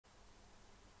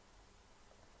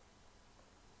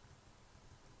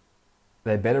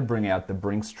They better bring out the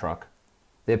Brinks truck.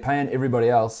 They're paying everybody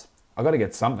else. I got to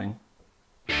get something.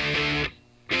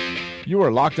 You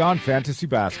are Locked On Fantasy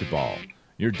Basketball,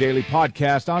 your daily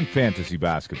podcast on fantasy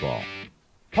basketball.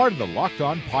 Part of the Locked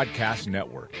On Podcast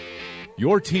Network.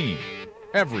 Your team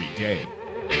every day.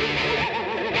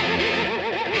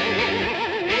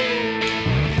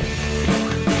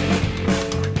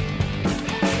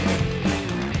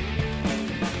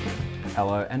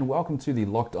 Hello and welcome to the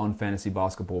Locked On Fantasy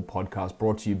Basketball podcast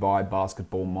brought to you by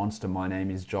Basketball Monster. My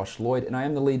name is Josh Lloyd and I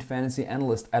am the lead fantasy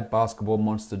analyst at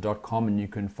basketballmonster.com, and you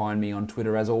can find me on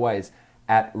Twitter as always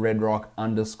at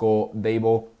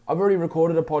redrock_bball. I've already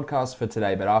recorded a podcast for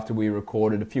today, but after we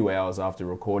recorded, a few hours after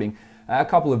recording, a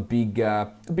couple of big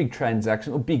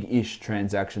transactions, or big-ish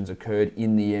transactions occurred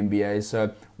in the NBA.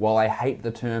 So while I hate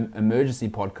the term emergency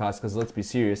podcast, because let's be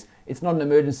serious, it's not an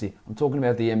emergency. I'm talking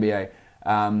about the NBA.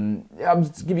 I'm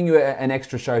just giving you an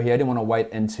extra show here. I didn't want to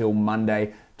wait until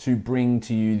Monday to bring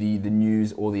to you the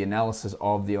news or the analysis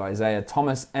of the Isaiah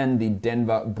Thomas and the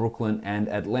Denver, Brooklyn, and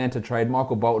Atlanta trade.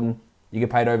 Michael Bolton, you get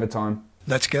paid overtime.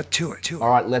 Let's get to it. All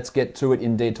right, let's get to it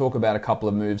indeed. Talk about a couple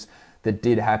of moves that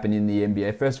did happen in the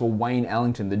NBA. First of all, Wayne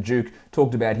Ellington, the Duke,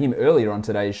 talked about him earlier on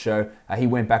today's show. He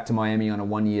went back to Miami on a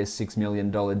one-year, $6 million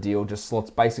deal, just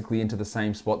slots basically into the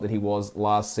same spot that he was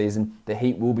last season. The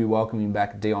Heat will be welcoming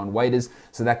back Dion Waiters,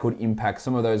 so that could impact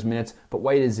some of those minutes, but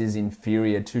Waiters is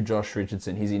inferior to Josh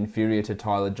Richardson. He's inferior to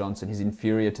Tyler Johnson. He's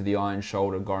inferior to the Iron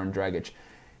Shoulder, Goran Dragic.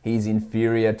 He's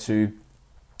inferior to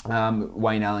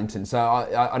Wayne Ellington. So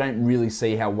I don't really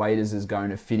see how Waiters is going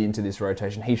to fit into this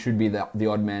rotation. He should be the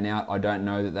odd man out. I don't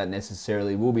know that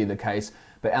necessarily will be the case,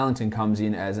 but Ellington comes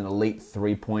in as an elite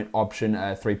three-point option,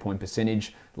 a three-point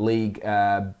percentage, league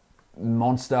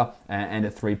monster, and a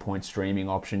three-point streaming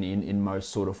option in most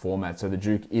sort of formats. So the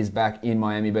Duke is back in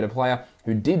Miami, but a player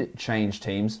who did change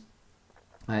teams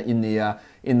in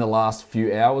the last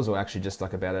few hours, or actually just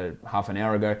like about a half an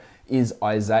hour ago, is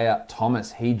Isaiah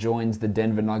Thomas. He joins the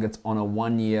Denver Nuggets on a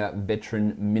one-year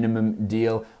veteran minimum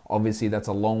deal. Obviously, that's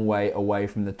a long way away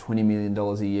from the $20 million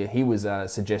a year he was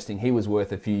suggesting he was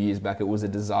worth a few years back. It was a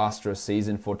disastrous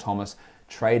season for Thomas.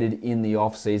 Traded in the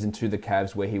off-season to the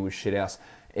Cavs, where he was shithouse.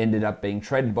 Ended up being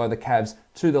traded by the Cavs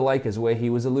to the Lakers, where he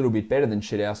was a little bit better than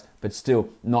shithouse, but still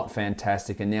not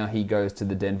fantastic. And now he goes to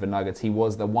the Denver Nuggets. He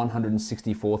was the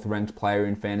 164th ranked player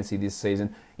in fantasy this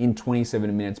season in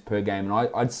 27 minutes per game. And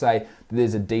I'd say that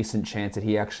there's a decent chance that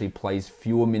he actually plays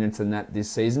fewer minutes than that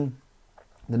this season.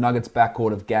 The Nuggets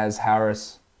backcourt of Gaz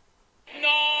Harris,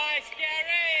 Nice,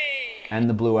 Gary! and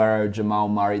the Blue Arrow Jamal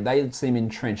Murray, they seem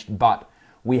entrenched, but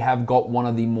we have got one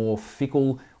of the more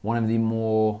fickle, one of the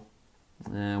more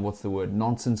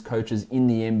nonsense coaches in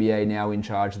the NBA now in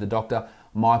charge. The Dr.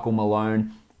 Michael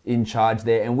Malone in charge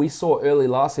there. And we saw early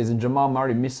last season, Jamal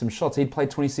Murray missed some shots. He'd play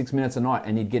 26 minutes a night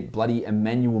and he'd get bloody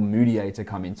Emmanuel Mudiay to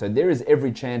come in. So there is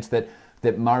every chance that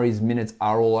Murray's minutes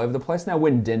are all over the place. Now,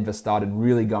 when Denver started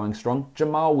really going strong,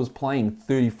 Jamal was playing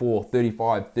 34,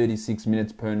 35, 36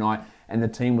 minutes per night, and the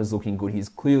team was looking good. He's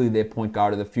clearly their point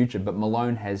guard of the future, but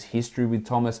Malone has history with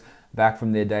Thomas back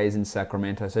from their days in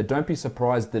Sacramento. So don't be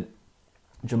surprised that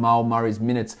Jamal Murray's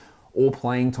minutes or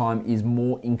playing time is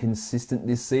more inconsistent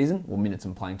this season. Well, minutes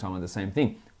and playing time are the same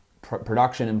thing.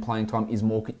 Production and playing time is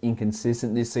more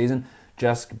inconsistent this season,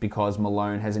 just because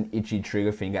Malone has an itchy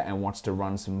trigger finger and wants to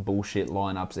run some bullshit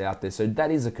lineups out there. So that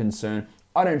is a concern.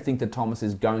 I don't think that Thomas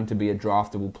is going to be a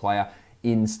draftable player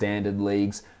in standard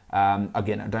leagues.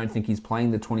 Again, I don't think he's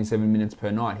playing the 27 minutes per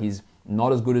night. He's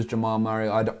not as good as Jamal Murray,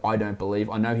 I don't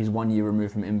believe. I know he's 1 year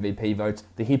removed from MVP votes.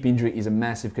 The hip injury is a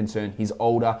massive concern. He's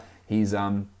older, he's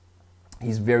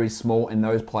very small, and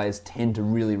those players tend to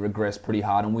really regress pretty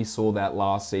hard. And we saw that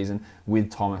last season with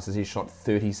Thomas, as he shot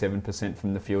 37%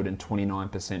 from the field and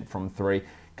 29% from three,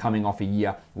 coming off a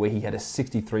year where he had a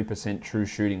 63% true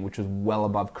shooting, which was well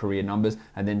above career numbers,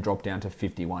 and then dropped down to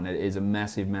 51. It is a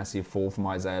massive, massive fall from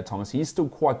Isaiah Thomas. He is still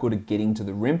quite good at getting to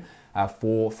the rim,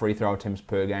 4 free throw attempts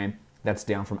per game. That's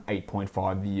down from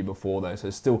 8.5 the year before, though,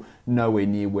 so still nowhere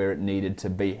near where it needed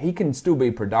to be. He can still be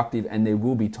productive, and there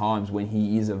will be times when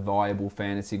he is a viable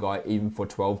fantasy guy, even for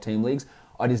 12-team leagues.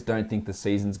 I just don't think the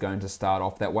season's going to start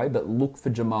off that way, but look for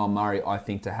Jamal Murray, I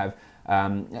think, to have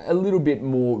a little bit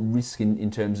more risk in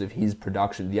terms of his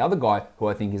production. The other guy who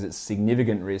I think is at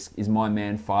significant risk is my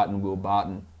man Farton Will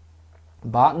Barton.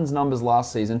 Barton's numbers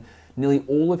last season, nearly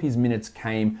all of his minutes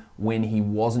came when he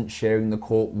wasn't sharing the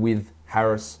court with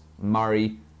Harris,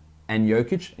 Murray, and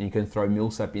Jokic, and you can throw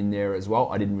Millsap in there as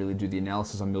well. I didn't really do the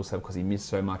analysis on Millsap because he missed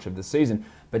so much of the season,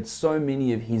 but so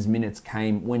many of his minutes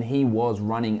came when he was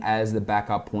running as the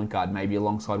backup point guard, maybe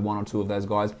alongside one or two of those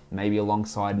guys, maybe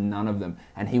alongside none of them,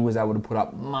 and he was able to put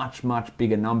up much, much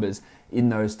bigger numbers in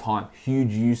those times.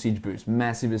 Huge usage boost,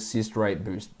 massive assist rate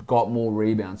boost, got more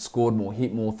rebounds, scored more,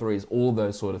 hit more threes, all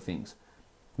those sort of things.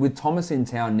 With Thomas in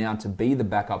town now to be the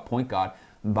backup point guard,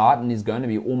 Barton is going to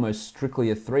be almost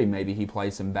strictly a 3. Maybe he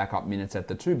plays some backup minutes at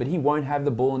the 2, but he won't have the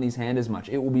ball in his hand as much.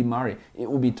 It will be Murray, it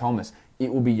will be Thomas,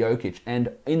 it will be Jokic. And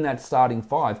in that starting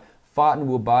 5, Farton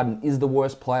Will Barton is the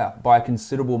worst player by a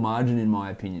considerable margin in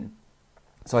my opinion.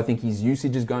 So I think his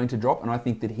usage is going to drop, and I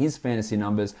think that his fantasy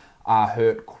numbers are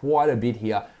hurt quite a bit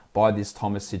here by this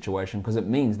Thomas situation, because it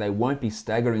means they won't be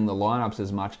staggering the lineups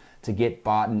as much to get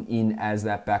Barton in as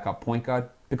that backup point guard,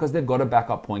 because they've got a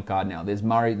backup point guard now. There's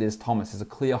Murray, there's Thomas. There's a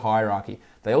clear hierarchy.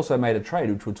 They also made a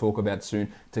trade, which we'll talk about soon,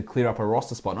 to clear up a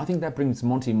roster spot. And I think that brings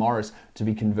Monty Morris to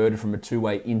be converted from a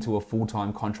 2-way into a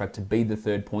full-time contract to be the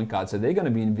third point guard. So they're going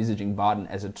to be envisaging Barton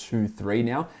as a 2-3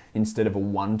 now instead of a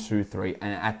 1-2-3.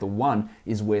 And at the 1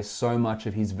 is where so much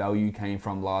of his value came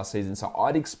from last season. So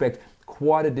I'd expect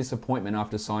quite a disappointment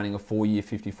after signing a 4-year,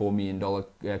 $54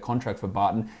 million contract for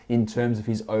Barton in terms of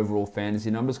his overall fantasy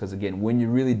numbers. Because again, when you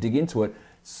really dig into it,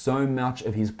 so much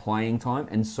of his playing time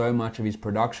and so much of his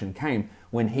production came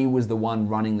when he was the one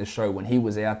running the show, when he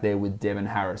was out there with Devin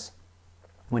Harris,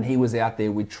 when he was out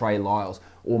there with Trey Lyles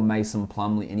or Mason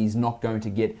Plumlee, and he's not going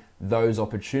to get those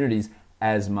opportunities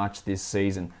as much this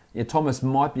season. Yeah, Thomas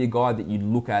might be a guy that you'd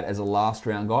look at as a last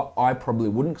round guy. I probably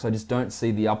wouldn't, because I just don't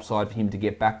see the upside for him to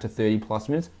get back to 30 plus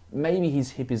minutes. Maybe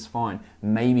his hip is fine.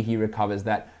 Maybe he recovers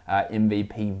that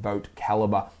MVP vote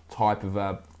caliber type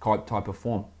of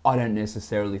form. I don't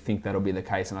necessarily think that'll be the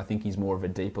case, and I think he's more of a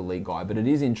deeper league guy. But it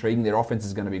is intriguing. Their offense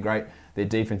is going to be great. Their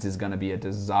defense is going to be a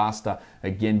disaster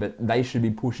again, but they should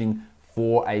be pushing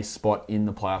for a spot in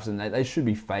the playoffs, and they should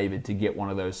be favored to get one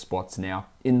of those spots now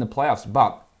in the playoffs.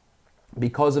 But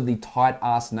because of the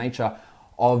tight-ass nature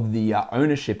of the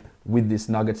ownership with this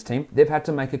Nuggets team, they've had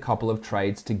to make a couple of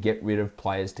trades to get rid of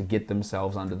players to get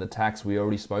themselves under the tax. We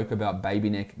already spoke about Baby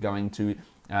Neck going to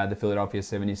the Philadelphia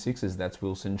 76ers. That's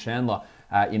Wilson Chandler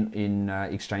in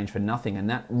exchange for nothing, and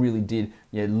that really did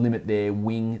limit their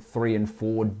wing 3 and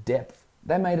 4 depth.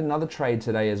 They made another trade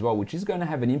today as well, which is going to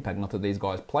have an impact. Not that these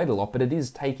guys played a lot, but it is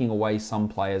taking away some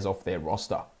players off their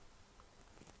roster.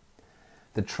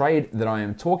 The trade that I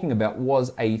am talking about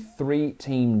was a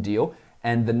 3-team deal,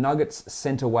 and the Nuggets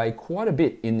sent away quite a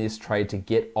bit in this trade to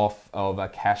get off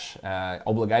of cash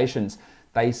obligations.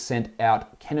 They sent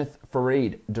out Kenneth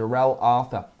Faried, Darrell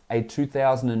Arthur, a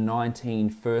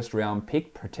 2019 first-round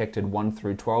pick, protected 1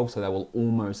 through 12, so they will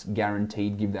almost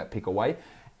guaranteed give that pick away,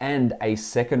 and a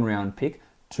second-round pick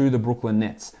to the Brooklyn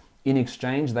Nets. In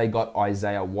exchange, they got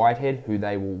Isaiah Whitehead, who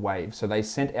they will waive. So they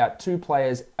sent out 2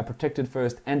 players, a protected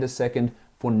first and a second,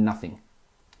 for nothing,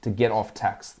 to get off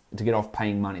tax, to get off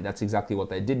paying money. That's exactly what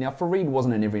they did. Now, Faried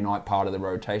wasn't an every night part of the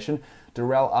rotation.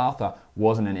 Darrell Arthur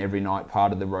wasn't an every night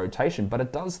part of the rotation, but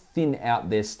it does thin out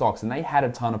their stocks, and they had a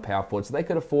ton of power forwards, so they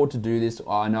could afford to do this.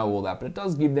 I know all that, but it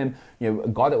does give them, a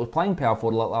guy that was playing power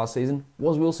forward last season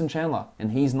was Wilson Chandler,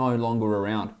 and he's no longer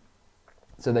around.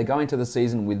 So they go into the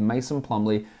season with Mason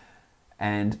Plumlee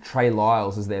and Trey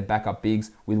Lyles as their backup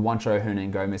bigs, with Juancho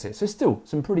Hernangomez. So still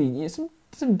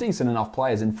some decent enough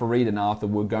players, and Faried and Arthur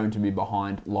were going to be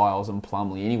behind Lyles and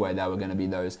Plumlee anyway. They were going to be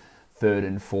those 3rd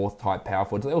and 4th type power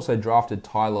forwards. They also drafted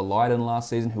Tyler Lydon last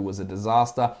season, who was a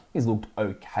disaster. He's looked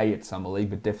okay at Summer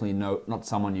League, but definitely not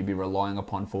someone you'd be relying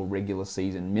upon for regular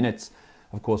season minutes.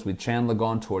 Of course, with Chandler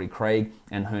gone, Torrey Craig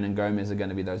and Hernangomez are going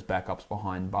to be those backups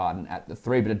behind Barton at the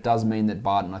 3, but it does mean that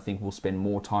Barton, I think, will spend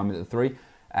more time at the 3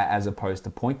 as opposed to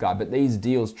point guard. But these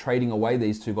deals, trading away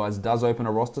these 2 guys, does open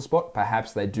a roster spot.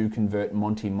 Perhaps they do convert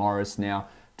Monty Morris now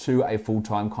to a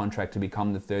full-time contract to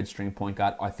become the 3rd string point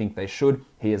guard. I think they should.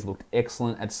 He has looked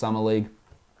excellent at Summer League,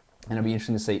 and it'll be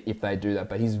interesting to see if they do that.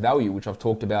 But his value, which I've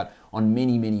talked about on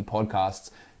many, many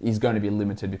podcasts, is going to be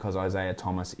limited because Isaiah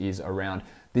Thomas is around.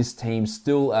 This team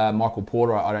still, Michael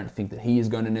Porter, I don't think that he is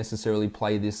going to necessarily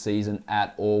play this season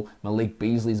at all. Malik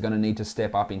Beasley is going to need to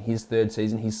step up in his 3rd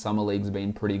season. His Summer League's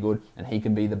been pretty good, and he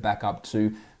can be the backup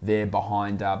to there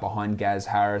behind Gaz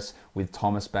Harris, with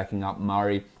Thomas backing up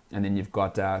Murray. And then you've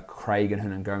got Craig and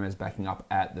Hernangomez backing up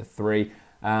at the 3.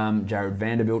 Jared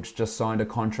Vanderbilt just signed a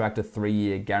contract, a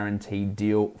 3-year guaranteed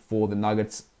deal for the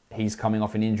Nuggets. He's coming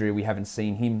off an injury. We haven't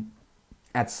seen him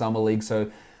at Summer League, so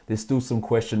there's still some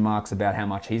question marks about how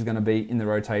much he's going to be in the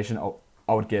rotation.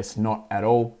 I would guess not at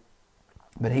all.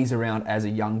 but he's around as a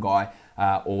young guy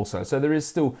also. So there is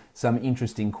still some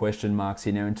interesting question marks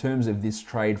here. Now, in terms of this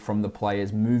trade from the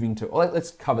players moving to...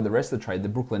 let's cover the rest of the trade. The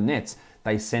Brooklyn Nets,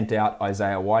 they sent out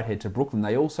Isaiah Whitehead to Brooklyn.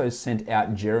 They also sent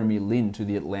out Jeremy Lin to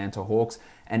the Atlanta Hawks.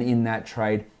 And in that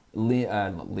trade,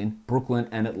 Brooklyn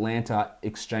and Atlanta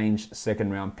exchanged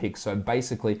second-round picks. So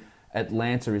basically,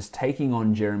 Atlanta is taking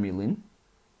on Jeremy Lin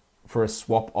for a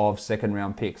swap of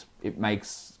second-round picks. It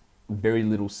makes very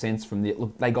little sense from the...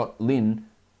 Look, they got Lin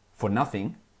for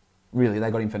nothing. Really,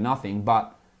 they got him for nothing.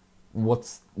 But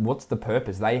what's the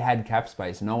purpose? They had cap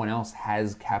space. No one else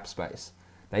has cap space.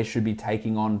 They should be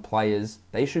taking on players.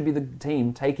 They should be the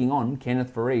team taking on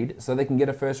Kenneth Faried so they can get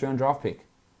a first-round draft pick,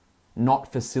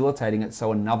 not facilitating it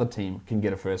so another team can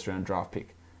get a first-round draft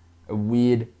pick. A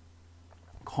weird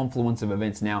confluence of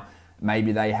events. Now,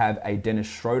 maybe they have a Dennis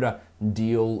Schroeder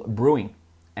deal brewing,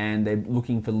 and they're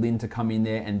looking for Lin to come in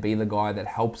there and be the guy that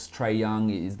helps Trae Young,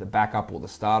 is the backup or the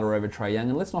starter over Trae Young.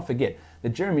 And let's not forget that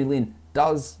Jeremy Lin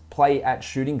does play at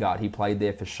shooting guard. He played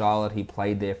there for Charlotte. He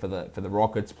played there for the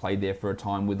Rockets, played there for a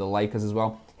time with the Lakers as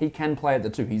well. He can play at the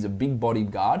two. He's a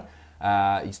big-bodied guard.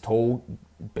 He's tall,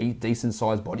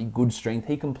 decent-sized body, good strength.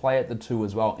 He can play at the two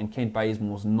as well. And Kent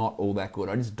Bazemore's not all that good.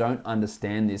 I just don't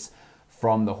understand this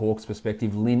from the Hawks'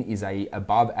 perspective. Lin is a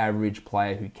above-average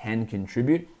player who can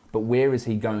contribute, but where is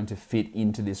he going to fit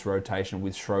into this rotation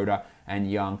with Schroeder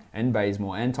and Young and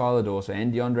Bazemore and Tyler Dorsey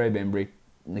and DeAndre Bembry?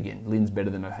 And again, Lin's better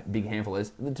than a big handful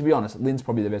of this. To be honest, Lin's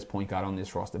probably the best point guard on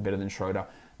this roster. Better than Schroeder,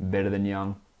 better than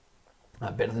Young,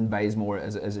 better than Bazemore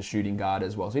as a shooting guard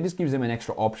as well. So he just gives them an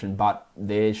extra option, but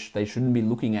they shouldn't be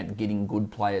looking at getting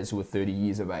good players who are 30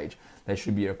 years of age. They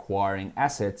should be acquiring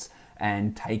assets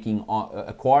and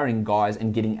acquiring guys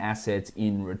and getting assets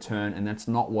in return, and that's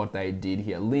not what they did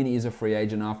here. Lin is a free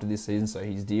agent after this season, so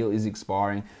his deal is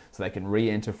expiring, so they can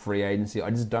re-enter free agency.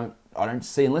 I don't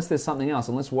see, unless there's something else,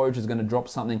 unless Woj is going to drop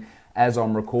something as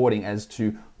I'm recording as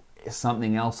to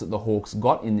something else that the Hawks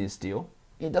got in this deal,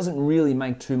 it doesn't really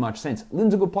make too much sense.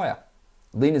 Lin's a good player.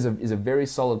 Lin is a very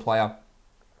solid player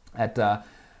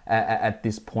at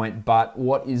this point, but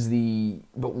what's the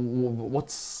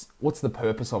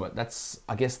purpose of it?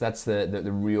 I guess that's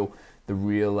the real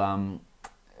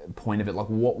point of it. Like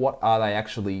what are they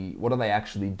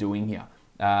actually doing here?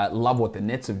 Love what the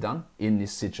Nets have done in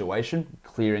this situation,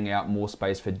 clearing out more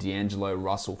space for D'Angelo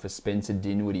Russell, for Spencer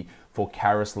Dinwiddie, for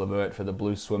Karis LeVert, for the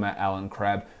blue swimmer Alan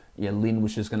Crabb. Yeah, Lin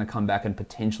was just going to come back and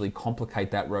potentially complicate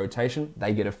that rotation.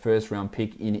 They get a first-round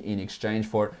pick in exchange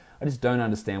for it. I just don't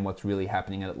understand what's really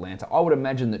happening at Atlanta. I would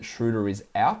imagine that Schroeder is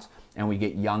out and we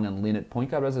get Young and Lin at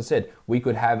point guard. But as I said, we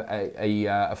could have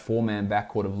a four-man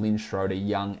backcourt of Lin, Schroeder,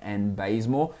 Young, and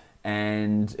Bazemore,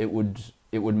 and it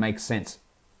would make sense.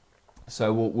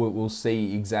 So we'll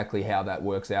see exactly how that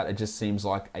works out. It just seems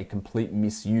like a complete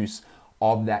misuse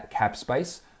of that cap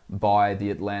space by the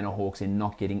Atlanta Hawks in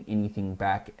not getting anything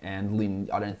back. And Lin,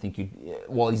 I don't think he's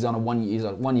on he's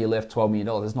got 1 year left, $12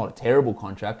 million. It's not a terrible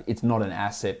contract. It's not an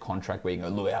asset contract where you go,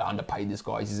 look, I underpaid this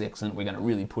guy. He's excellent. We're going to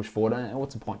really push forward. And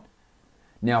what's the point?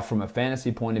 Now, from a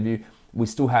fantasy point of view, we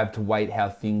still have to wait how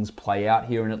things play out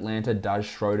here in Atlanta. Does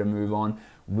Schroeder move on?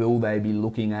 Will they be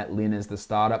looking at Lin as the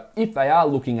starter? If they are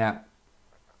looking at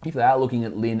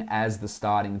Lin as the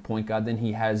starting point guard, then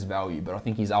he has value. But I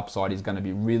think his upside is going to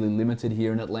be really limited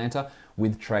here in Atlanta,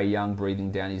 with Trae Young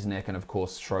breathing down his neck and, of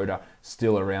course, Schroeder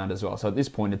still around as well. So at this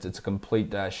point, it's a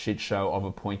complete shit show of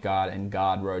a point guard and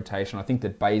guard rotation. I think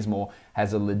that Bazemore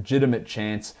has a legitimate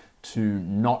chance to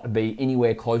not be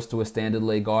anywhere close to a standard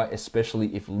league guy,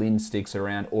 especially if Lin sticks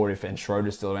around or if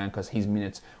Schroeder's still around, because his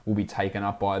minutes will be taken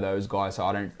up by those guys. So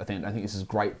I think this is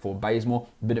great for Bazemore,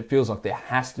 but it feels like there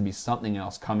has to be something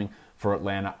else coming for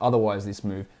Atlanta. Otherwise, this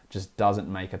move just doesn't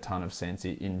make a ton of sense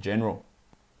in general.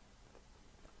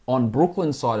 On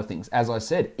Brooklyn's side of things, as I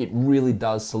said, it really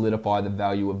does solidify the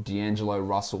value of D'Angelo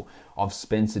Russell, of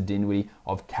Spencer Dinwiddie,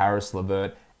 of Karis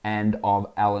LeVert, and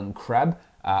of Alan Crabb.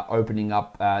 Opening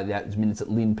up those minutes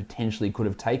that Lin potentially could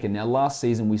have taken. Now, last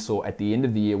season we saw at the end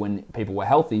of the year when people were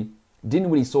healthy,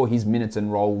 Dinwiddie saw his minutes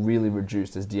and role really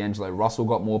reduced as D'Angelo Russell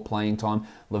got more playing time.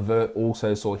 LeVert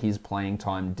also saw his playing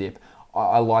time dip.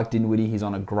 I like Dinwiddie. He's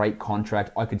on a great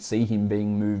contract. I could see him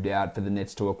being moved out for the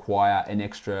Nets to acquire an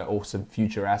extra or some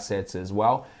future assets as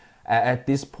well. At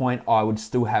this point, I would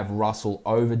still have Russell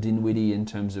over Dinwiddie in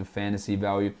terms of fantasy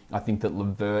value. I think that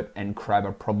LeVert and Crabb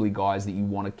are probably guys that you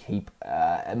want to keep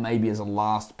maybe as a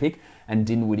last pick. And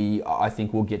Dinwiddie, I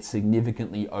think, will get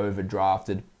significantly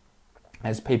overdrafted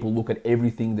as people look at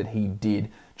everything that he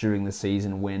did during the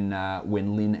season when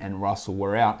Lynn and Russell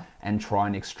were out and try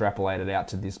and extrapolate it out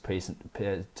to this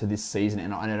season.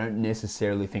 And I don't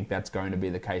necessarily think that's going to be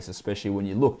the case, especially when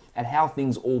you look at how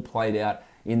things all played out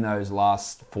in those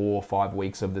last 4 or 5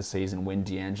 weeks of the season when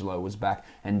D'Angelo was back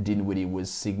and Dinwiddie was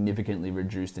significantly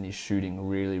reduced and his shooting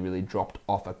really, really dropped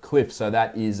off a cliff. So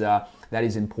that is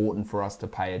important for us to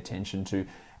pay attention to.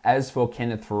 As for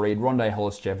Kenneth Faried, Rondé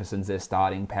Hollis-Jefferson's their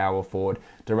starting power forward.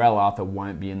 Darrell Arthur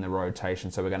won't be in the rotation,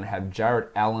 so we're going to have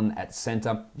Jarrett Allen at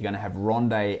center. You're going to have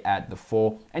Rondé at the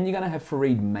 4, and you're going to have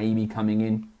Faried maybe coming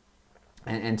in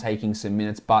and taking some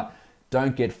minutes, but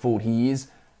don't get fooled.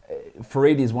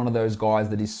 Faried is one of those guys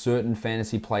that is certain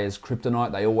fantasy players'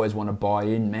 kryptonite. They always want to buy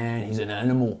in. Man, he's an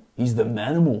animal. He's the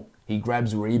manimal. He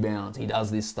grabs rebounds. He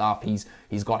does this stuff. He's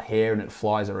got hair and it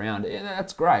flies around. Yeah,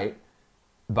 that's great.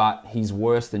 But he's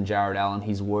worse than Jarrett Allen.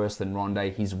 He's worse than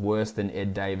Rondé. He's worse than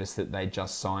Ed Davis that they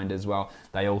just signed as well.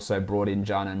 They also brought in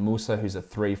Janan Musa, who's a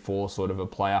 3-4 sort of a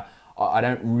player. I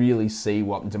don't really see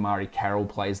what Damari Carroll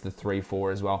plays the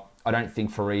 3-4 as well. I don't think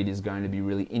Faried is going to be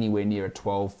really anywhere near a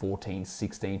 12, 14,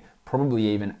 16, probably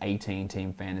even 18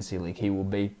 team fantasy league. He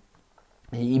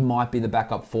might be the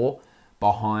backup 4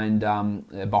 behind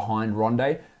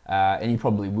Rondé. And he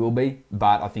probably will be,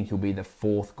 but I think he'll be the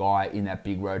 4th guy in that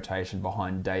big rotation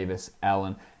behind Davis,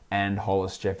 Allen, and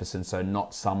Hollis-Jefferson. So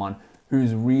not someone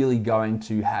who's really going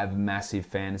to have massive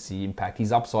fantasy impact.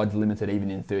 His upside's limited even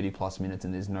in 30-plus minutes,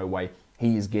 and there's no way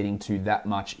he is getting to that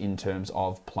much in terms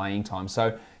of playing time.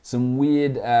 So some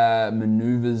weird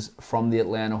maneuvers from the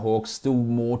Atlanta Hawks. Still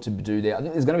more to do there. I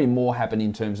think there's going to be more happen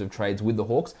in terms of trades with the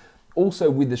Hawks. Also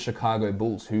with the Chicago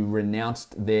Bulls, who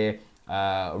renounced the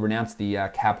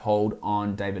cap hold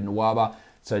on David Nwaba,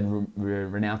 so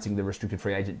renouncing the restricted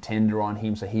free agent tender on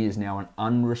him, so he is now an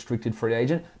unrestricted free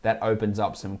agent. That opens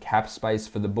up some cap space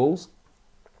for the Bulls,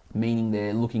 meaning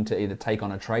they're looking to either take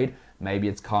on a trade, maybe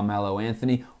it's Carmelo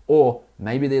Anthony, or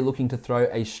maybe they're looking to throw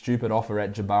a stupid offer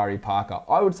at Jabari Parker.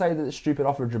 I would say that the stupid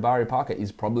offer at Jabari Parker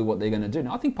is probably what they're going to do.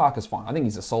 Now, I think Parker's fine. I think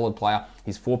he's a solid player.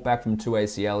 He's fought back from 2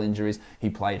 ACL injuries. He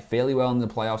played fairly well in the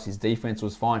playoffs. His defense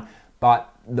was fine.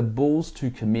 But the Bulls to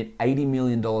commit $80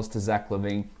 million to Zach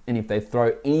LaVine, and if they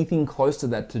throw anything close to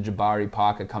that to Jabari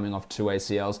Parker coming off 2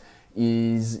 ACLs,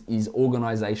 is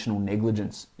organizational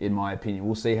negligence, in my opinion.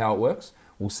 We'll see how it works.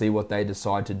 We'll see what they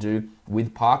decide to do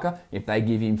with Parker. If they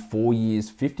give him 4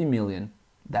 years, $50 million,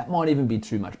 that might even be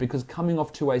too much, because coming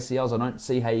off 2 ACLs, I don't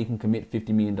see how you can commit $50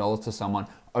 million to someone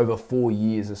over 4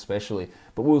 years especially.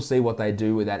 But we'll see what they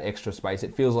do with that extra space.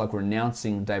 It feels like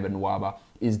renouncing David Nwaba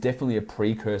is definitely a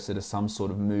precursor to some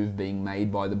sort of move being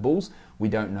made by the Bulls. We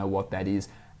don't know what that is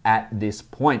at this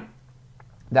point.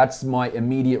 That's my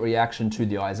immediate reaction to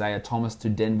the Isaiah Thomas to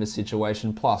Denver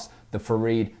situation, plus the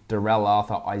Faried, Darrell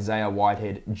Arthur, Isaiah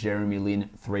Whitehead, Jeremy Lin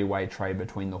 3-way trade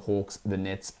between the Hawks, the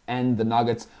Nets, and the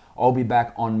Nuggets. I'll be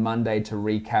back on Monday to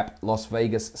recap Las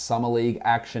Vegas Summer League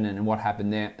action and what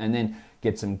happened there, and then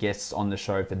get some guests on the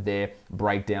show for their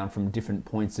breakdown from different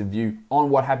points of view on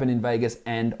what happened in Vegas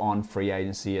and on free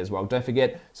agency as well. Don't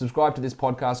forget, subscribe to this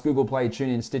podcast, Google Play,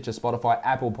 TuneIn, Stitcher, Spotify,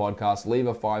 Apple Podcasts, leave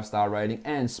a 5-star rating,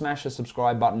 and smash the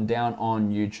subscribe button down on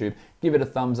YouTube. Give it a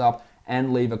thumbs up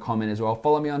and leave a comment as well.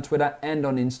 Follow me on Twitter and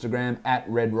on Instagram at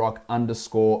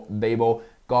redrock_bball.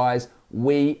 Guys,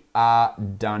 we are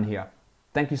done here.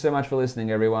 Thank you so much for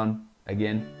listening, everyone.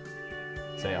 Again,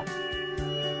 see ya.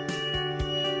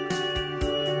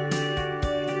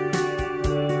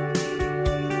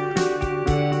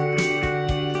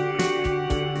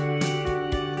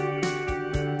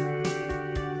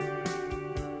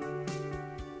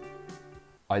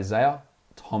 Isaiah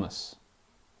Thomas.